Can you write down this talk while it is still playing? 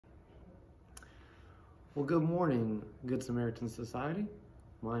Well, good morning, Good Samaritan Society.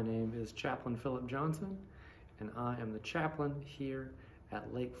 My name is Chaplain Philip Johnson, and I am the chaplain here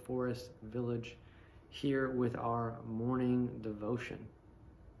at Lake Forest Village, here with our morning devotion.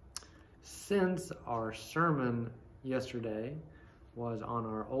 Since our sermon yesterday was on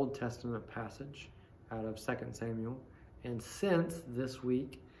our Old Testament passage out of 2 Samuel, and since this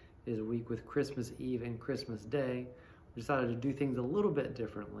week is a week with Christmas Eve and Christmas Day, we decided to do things a little bit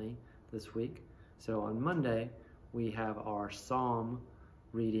differently this week. So on Monday, we have our Psalm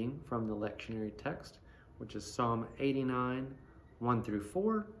reading from the lectionary text, which is Psalm 89, 1 through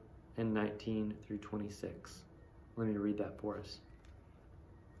 4, and 19 through 26. Let me read that for us.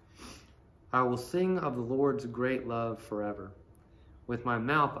 I will sing of the Lord's great love forever. With my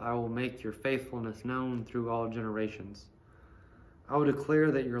mouth I will make your faithfulness known through all generations. I will declare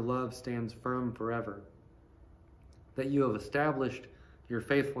that your love stands firm forever, that you have established your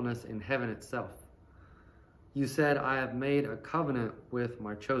faithfulness in heaven itself. You said, I have made a covenant with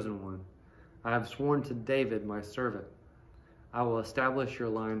my chosen one. I have sworn to David, my servant. I will establish your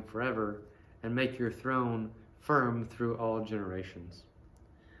line forever and make your throne firm through all generations.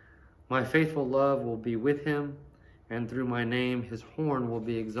 My faithful love will be with him, and through my name his horn will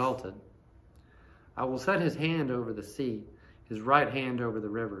be exalted. I will set his hand over the sea, his right hand over the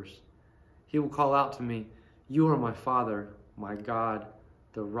rivers. He will call out to me, You are my Father, my God,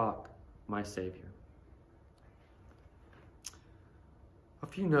 the rock, my Savior. A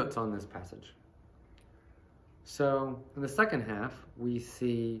few notes on this passage. So in the second half, we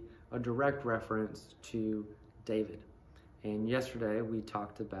see a direct reference to David. And yesterday we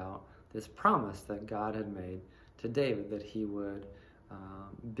talked about this promise that God had made to David, that he would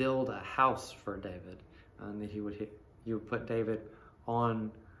build a house for David, and that he would put David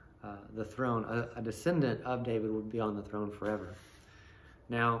on the throne. A descendant of David would be on the throne forever.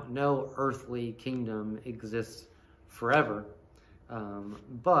 Now, no earthly kingdom exists forever,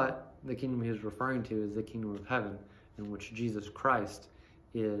 but the kingdom he was referring to is the kingdom of heaven, in which Jesus Christ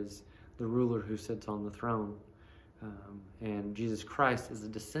is the ruler who sits on the throne. And Jesus Christ is a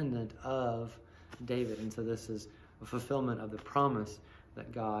descendant of David. And so this is a fulfillment of the promise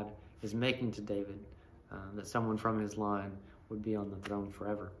that God is making to David, that someone from his line would be on the throne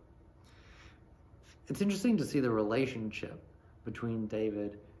forever. It's interesting to see the relationship between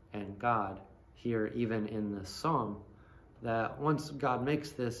David and God here, even in this psalm, that once God makes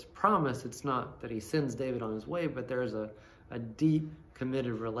this promise, it's not that he sends David on his way, but there's a deep,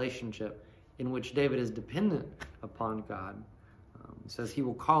 committed relationship in which David is dependent upon God. It says, he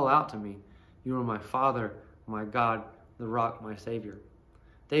will call out to me, You are my Father, my God, the rock, my Savior.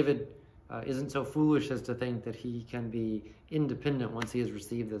 David isn't so foolish as to think that he can be independent once he has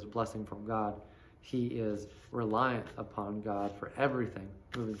received this blessing from God. He is reliant upon God for everything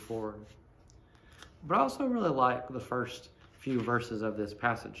moving forward. But I also really like the first few verses of this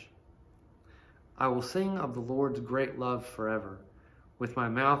passage. I will sing of the Lord's great love forever. With my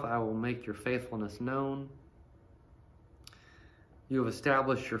mouth I will make your faithfulness known. You have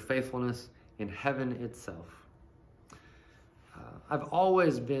established your faithfulness in heaven itself. I've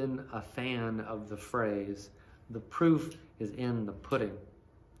always been a fan of the phrase, the proof is in the pudding,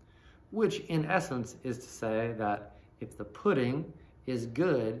 which in essence is to say that if the pudding is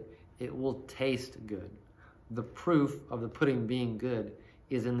good, it will taste good. The proof of the pudding being good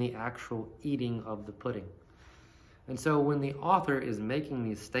is in the actual eating of the pudding. And so when the author is making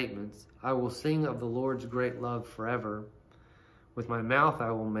these statements, I will sing of the Lord's great love forever. With my mouth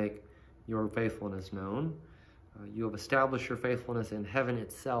I will make your faithfulness known. You have established your faithfulness in heaven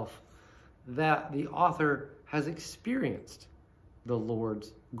itself. That the author has experienced the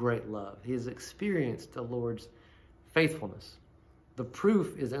Lord's great love. He has experienced the Lord's faithfulness. The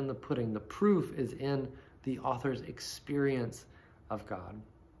proof is in the pudding. The proof is in the author's experience of God.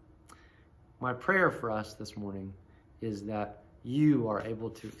 My prayer for us this morning is that you are able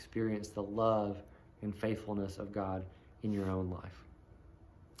to experience the love and faithfulness of God in your own life.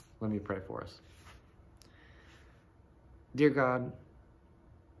 Let me pray for us. Dear God,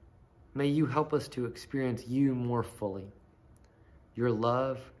 may you help us to experience you more fully. Your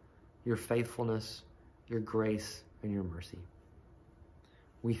love, your faithfulness, your grace, and your mercy.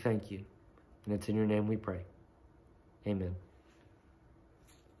 We thank you, and it's in your name we pray. Amen.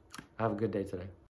 Have a good day today.